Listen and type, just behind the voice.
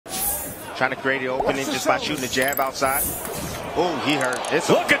trying to create the opening just by shooting the jab outside. Oh, he hurt.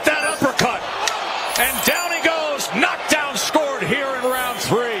 Look at that uppercut. And down he goes. Knockdown scored here in round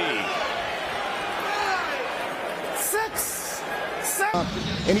 3.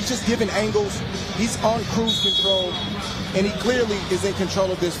 And he's just giving angles. He's on cruise control. And he clearly is in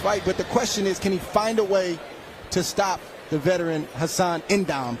control of this fight. But the question is, can he find a way to stop the veteran Hassan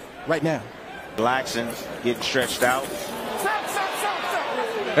N'Dam right now? Relaxing, getting stretched out.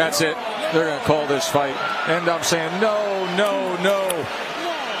 That's it. They're going to call this fight. N'Dam saying no, no, no.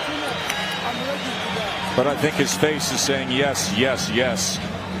 But I think his face is saying yes, yes, yes.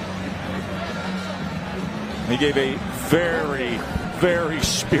 He gave a very, very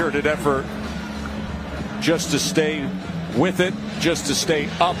spirited effort just to stay with it, just to stay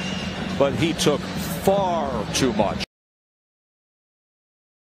up. But he took far too much.